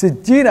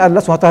 Sijjin,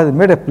 Allah subhanahu wa ta'ala has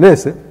made a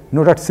place.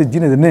 Know that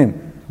sijjin is the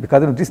name.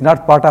 Because it is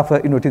not part of,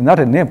 it is not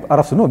a name,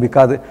 Arabs know,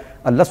 because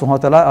Allah subhanahu wa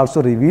ta'ala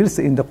also reveals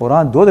in the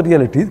Quran those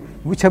realities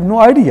which have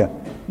no idea.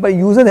 By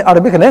using the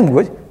Arabic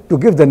language to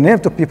give the name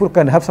to people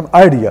can have some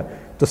idea.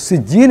 So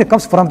Sijjin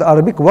comes from the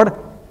Arabic word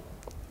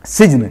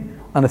Sijn,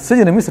 and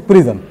Sijn means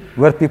prison,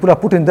 where people are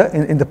put in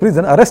the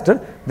prison, arrested.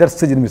 That's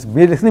Sijn means.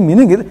 Basically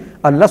meaning is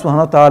Allah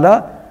subhanahu wa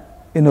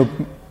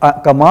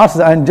ta'ala commands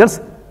the angels,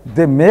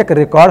 they make a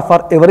record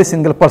for every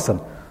single person.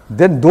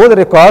 Then those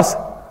records,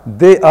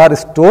 they are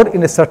stored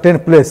in a certain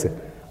place,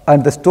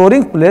 and the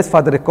storing place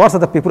for the records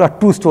of the people are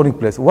two storing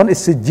places. One is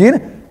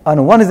Sijjin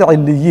and one is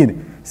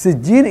Illiyin.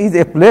 Sijjin is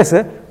a place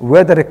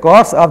where the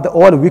records of the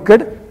all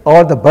wicked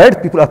or the bad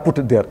people are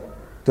put there.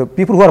 So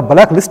people who are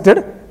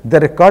blacklisted, their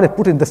record is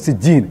put in the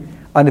Sijjin,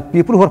 and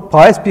people who are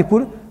pious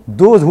people,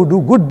 those who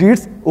do good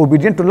deeds,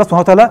 obedient to Allah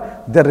subhanahu wa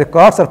ta'ala, their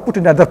records are put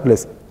in another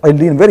place,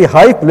 Illiyin, very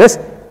high place,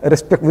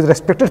 with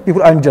respected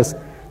people, angels.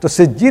 So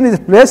Sijjin is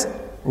a place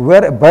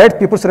where bad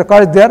people's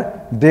record is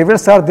there,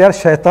 devils are there,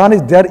 shaitan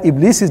is there,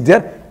 iblis is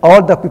there,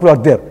 all the people are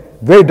there.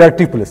 Very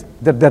dirty place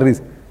that there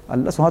is.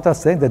 Allah subhanahu wa ta'ala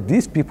is saying that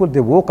these people, they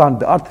walk on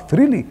the earth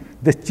freely.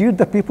 They cheat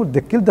the people,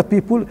 they kill the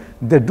people,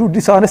 they do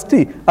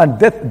dishonesty, and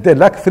they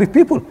lack free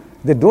people.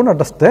 They don't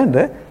understand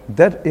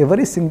that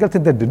every single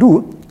thing that they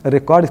do, a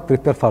record is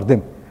prepared for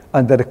them.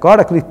 And the record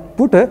actually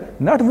put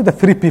not with the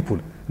free people,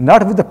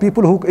 not with the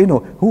people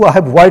who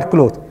have white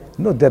clothes.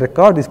 No, the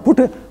record is put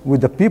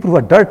with the people who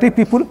are dirty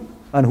people,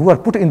 and who are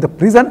put in the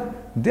prison.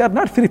 They are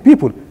not free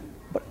people.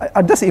 But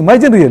I just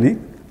imagine really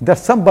that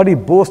somebody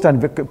boasts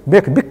and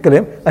make a big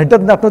claim, and he does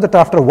not know that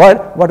after a while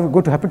what is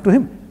going to happen to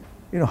him.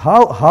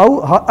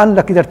 How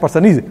unlucky that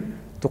person is.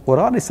 The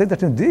Quran is saying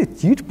that they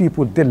cheat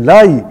people, they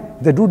lie,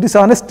 they do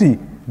dishonesty,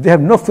 they have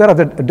no fear of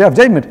the day of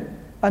judgment,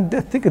 and they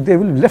think they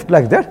will be left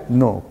like that.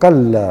 No.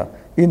 Kalla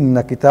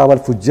inna kitab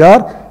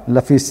al-fujjar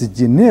lafi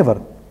sijjin.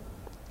 Never.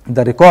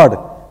 The record,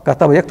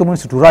 kataba yaktubu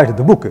means to write,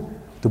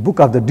 the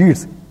book of the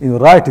deeds,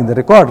 writing the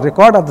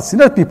record of the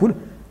sinner people,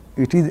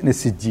 it is in a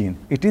Sijjin.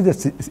 It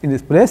is in a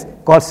place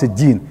called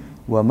Sijjin.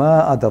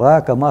 وَمَا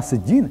أَدْرَاكَ مَا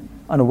Sijjin.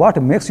 And what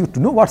makes you to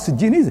know what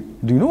Sijjin is?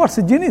 Do you know what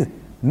Sijjin is?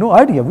 No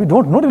idea. We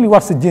don't know really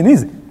what Sijjin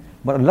is.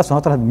 But Allah subhanahu wa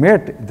ta'ala has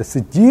made the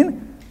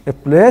Sijjin a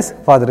place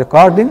for the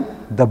recording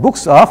the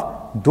books of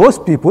those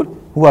people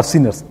who are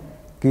sinners.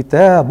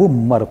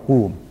 Kitabum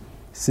marqum.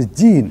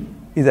 Sijjin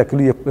is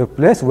actually a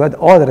place where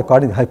all the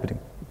recording is happening.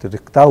 The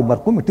Kitab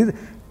marqum, it is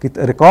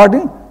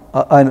recording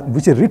and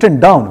which is written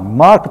down,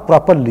 marked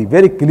properly,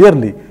 very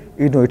clearly.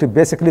 It is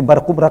basically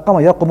marqum,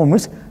 raqama yaqumu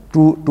means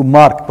to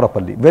mark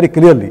properly, very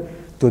clearly.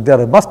 So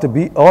there must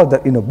be all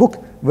that in a book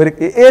where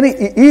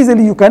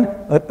easily you can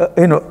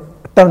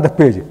turn the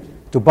page.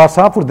 So for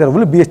example, there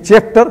will be a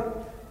chapter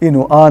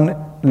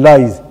on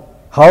lies.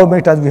 How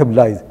many times we have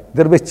lies?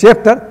 There will be a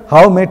chapter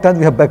how many times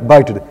we have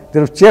backbited.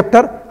 There will be a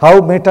chapter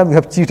how many times we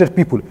have cheated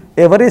people.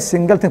 Every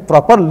single thing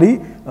properly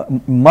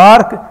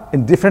marked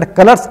in different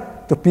colors.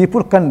 So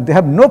people they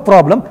have no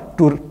problem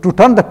to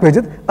turn the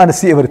pages and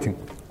see everything.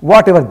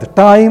 Whatever the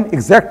time,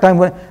 exact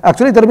time.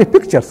 Actually, there will be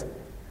pictures.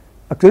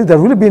 Actually, there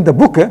will be in the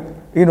book.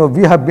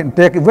 We have been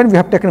when we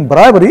have taken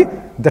bribery,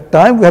 the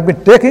time we have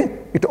been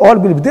taking, it all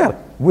will be there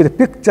with a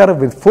picture,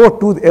 with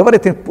photos,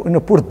 everything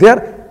put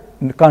there.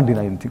 can't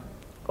deny anything.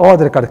 All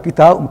the record.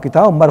 Kitab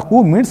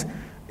marqum means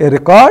a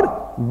record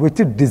which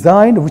is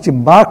designed, which is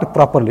marked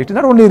properly. It is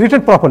not only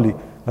written properly.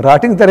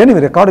 Writing is there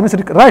anyway. Record means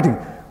writing.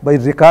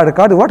 But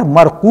record is what?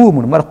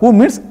 Marqum. Marqum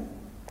means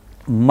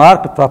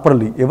marked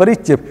properly. Every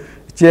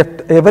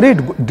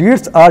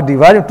deeds are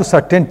divided into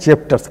certain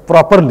chapters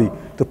properly.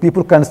 So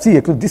people can see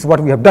actually this is what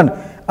we have done,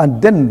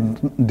 and then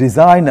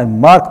design and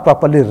mark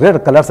properly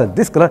red colors and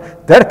this color,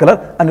 that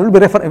color, and it will be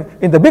referred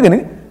in the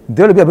beginning.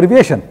 There will be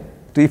abbreviation.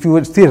 So if you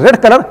will see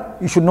red color,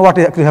 you should know what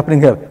is actually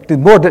happening here. It is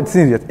more than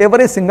serious.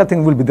 Every single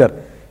thing will be there.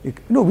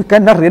 We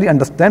cannot really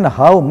understand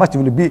how much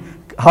will be,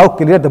 how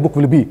clear the book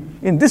will be.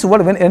 In this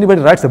world, when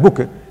anybody writes a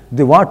book,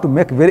 they want to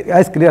make very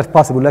as clear as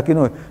possible. Like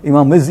Imam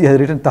Mizzi has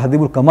written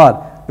Tahdhibul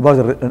Kamal about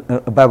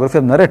the biography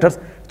of narrators.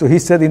 So he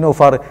said,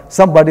 for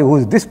somebody who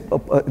is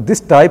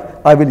this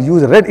type, I will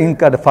use red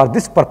ink, and for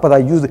this purpose I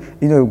use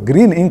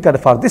green ink, and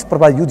for this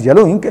purpose I use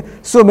yellow ink.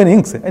 So many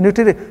inks, and it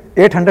is a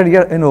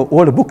 800-year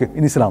old book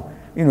in Islam.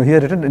 He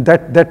had written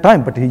that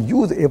time, but he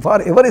used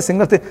for every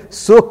single thing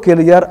so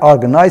clear,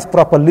 organized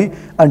properly,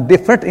 and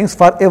different inks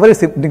for every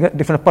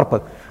different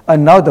purpose.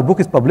 And now the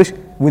book is published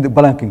with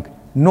blank ink.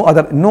 No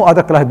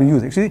other color has been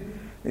used. Actually,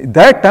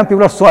 that time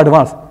people are so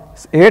advanced.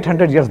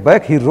 800 years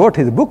back, he wrote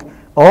his book.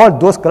 All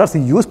those colors he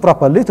used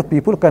properly, so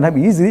people can have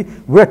easy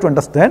way to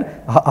understand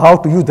how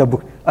to use the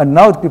book. And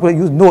now people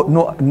use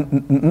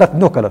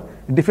no color.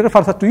 Difficult for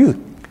us to use.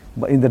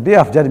 But in the day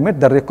of judgment,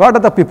 the record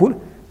of the people,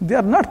 they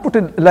are not put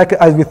in like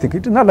as we think.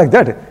 It is not like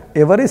that.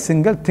 Every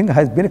single thing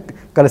has been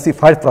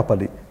classified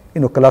properly.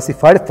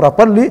 Classified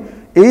properly,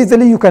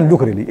 easily you can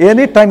look really.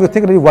 Any time you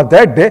think really, what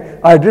that day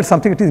I did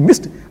something, it is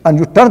missed, and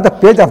you turn the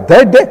page of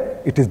that day,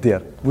 it is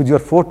there with your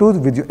photos,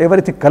 with your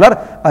everything color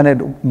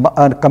and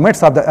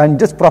comments of and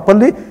just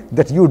properly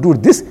that you do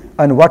this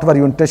and whatever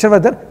your intention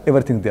was there,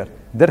 everything there.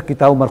 There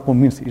kitab marqum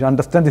means you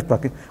understand this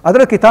practice.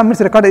 Other kitab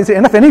means record is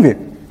enough anyway.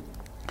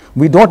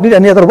 We don't need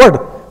any other word,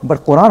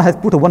 but Quran has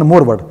put one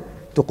more word.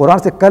 So Quran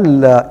says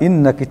kalla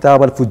inna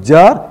kitab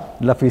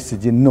al-fujjar lafi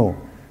sijjin. No,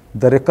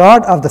 the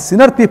record of the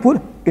sinner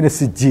people in a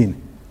sijjin.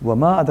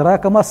 Wama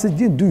adraka ma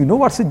sijjin. Do you know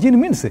what sijjin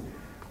means?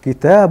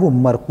 Kitabu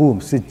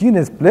marqum. Sijjin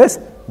is place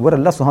where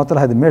Allah subhanahu wa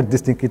ta'ala has made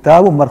this thing.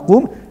 Kitabu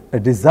marqum, a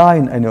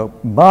design and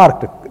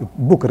marked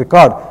book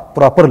record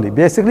properly.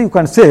 Basically, you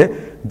can say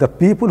the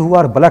people who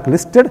are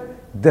blacklisted,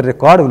 their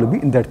record will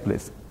be in that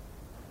place.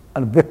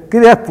 And with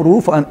clear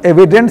proof and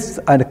evidence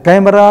and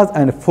cameras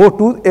and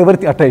photos,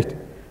 everything attached.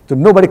 So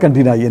nobody can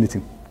deny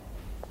anything.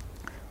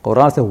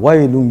 Quran says,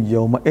 Wailun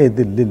yawma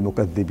idhil lil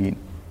mukaththibin.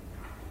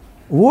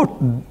 Woe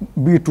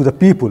be to the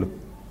people,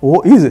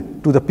 woe is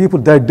to the people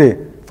that day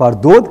for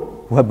those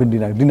who have been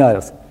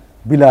deniers.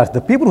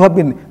 The people who have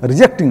been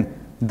rejecting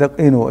about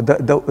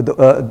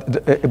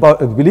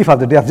the belief of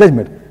the day of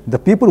judgment, the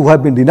people who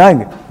have been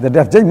denying the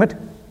day of judgment,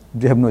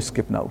 they have no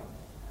escape now.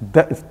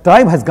 The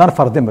time has gone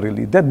for them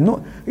really.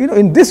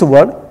 In this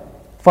world,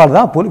 for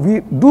example, we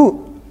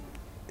do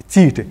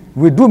cheat,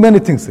 we do many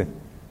things,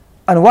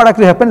 and what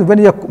actually happens when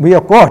we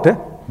are caught,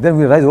 then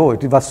we realize, oh,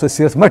 it was a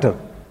serious matter.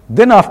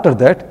 Then after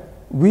that,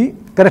 we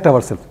correct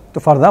ourselves. So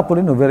for example,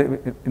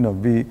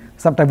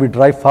 sometimes we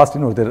drive fast.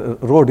 The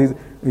road is,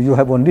 you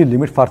have only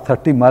limit for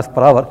 30 miles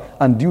per hour,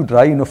 and you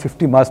drive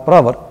 50 miles per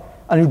hour,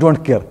 and you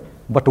don't care.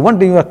 But one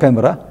day you have a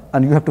camera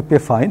and you have to pay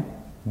fine,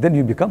 then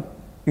you become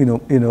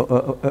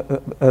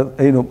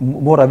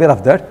more aware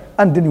of that,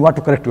 and then you want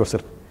to correct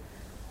yourself.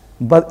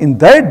 But in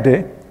that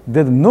day,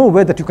 there is no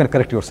way that you can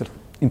correct yourself.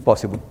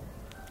 Impossible.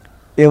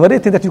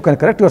 Everything that you can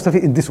correct yourself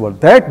in this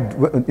world,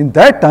 in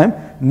that time,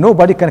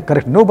 nobody can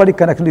correct, nobody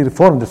can actually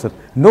reform themselves,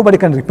 nobody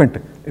can repent.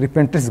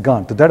 Repentance is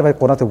gone. So that's why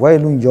Quran says,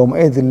 Wailun yawma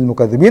idhil lil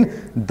mukaththibin.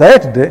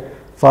 That day,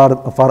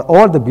 for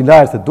all the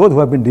beliers, those who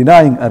have been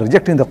denying and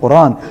rejecting the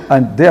Quran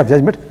and day of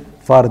judgment,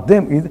 for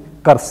them is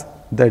curse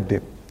that day.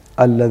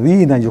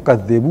 Alladhina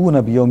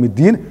yukaththibuna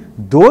biyawmiddin.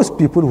 Those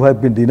people who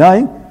have been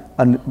denying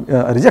and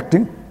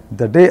rejecting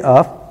the day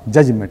of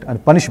judgment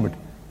and punishment.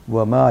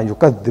 وَمَا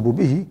يُكَذِّبُ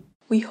بِهِ.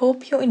 We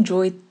hope you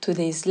enjoyed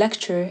today's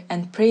lecture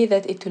and pray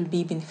that it will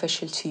be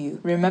beneficial to you.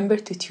 Remember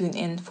to tune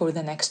in for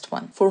the next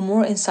one. For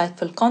more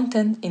insightful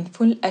content in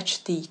full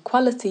HD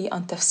quality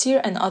on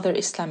tafsir and other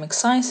Islamic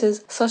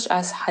sciences such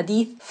as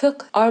hadith,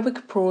 fiqh,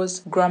 Arabic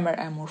prose, grammar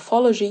and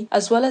morphology,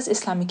 as well as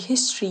Islamic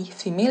history,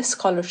 female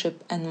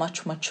scholarship and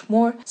much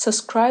more,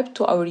 subscribe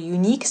to our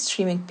unique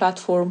streaming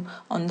platform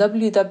on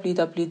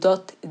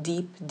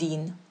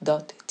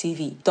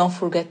www.deepdeen.tv. Don't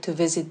forget to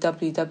visit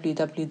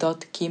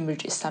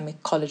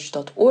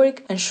www.cambridgeislamiccollege.org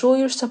and show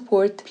your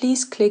support.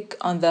 Please click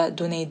on the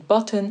donate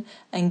button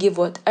and give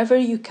whatever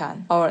you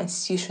can. Our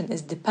institution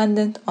is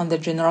dependent on the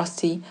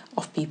generosity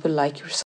of people like yourself.